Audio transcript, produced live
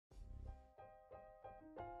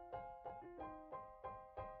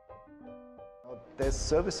There's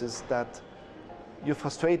services that you're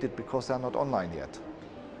frustrated because they're not online yet.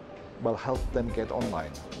 Well, help them get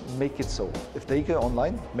online. Make it so. If they go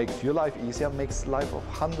online, makes your life easier, makes the life of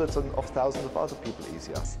hundreds and of thousands of other people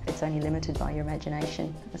easier. It's only limited by your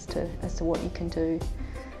imagination as to what you can do.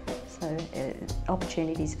 So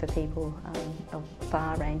opportunities for people are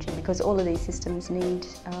far-ranging, because all of these systems need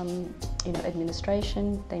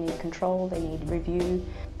administration, they need control, they need review.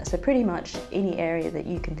 So pretty much any area that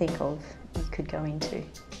you can think of, you could go into.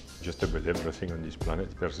 Just about everything on this planet,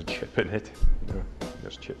 there's a chip in it.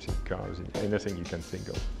 There's chips in cars, in anything you can think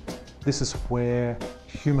of. This is where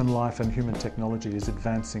human life and human technology is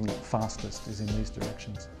advancing fastest, is in these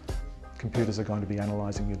directions. Computers are going to be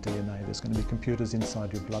analysing your DNA. There's going to be computers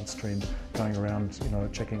inside your bloodstream going around,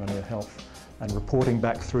 checking on your health and reporting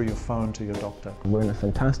back through your phone to your doctor. We're in a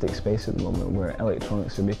fantastic space at the moment where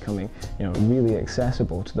electronics are becoming, really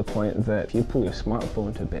accessible, to the point that if you pull your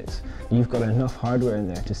smartphone to bits, you've got enough hardware in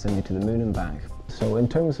there to send you to the moon and back. So in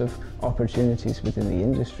terms of opportunities within the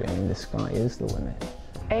industry, the sky is the limit.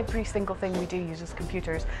 Every single thing we do uses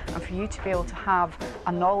computers, and for you to be able to have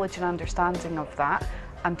a knowledge and understanding of that,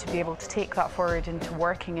 and to be able to take that forward into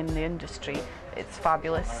working in the industry, it's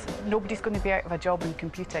fabulous. Nobody's going to be out of a job in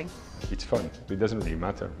computing. It's fun. It doesn't really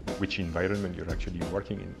matter which environment you're actually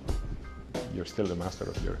working in. You're still the master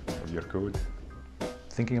of your code.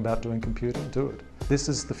 Thinking about doing computing, do it. This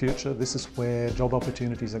is the future. This is where job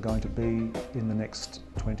opportunities are going to be in the next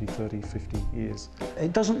 20, 30, 50 years.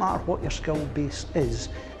 It doesn't matter what your skill base is.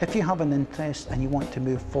 If you have an interest and you want to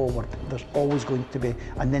move forward, there's always going to be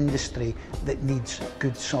an industry that needs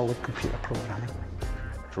good, solid computer programming.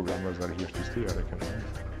 Programmers are here to stay, I reckon.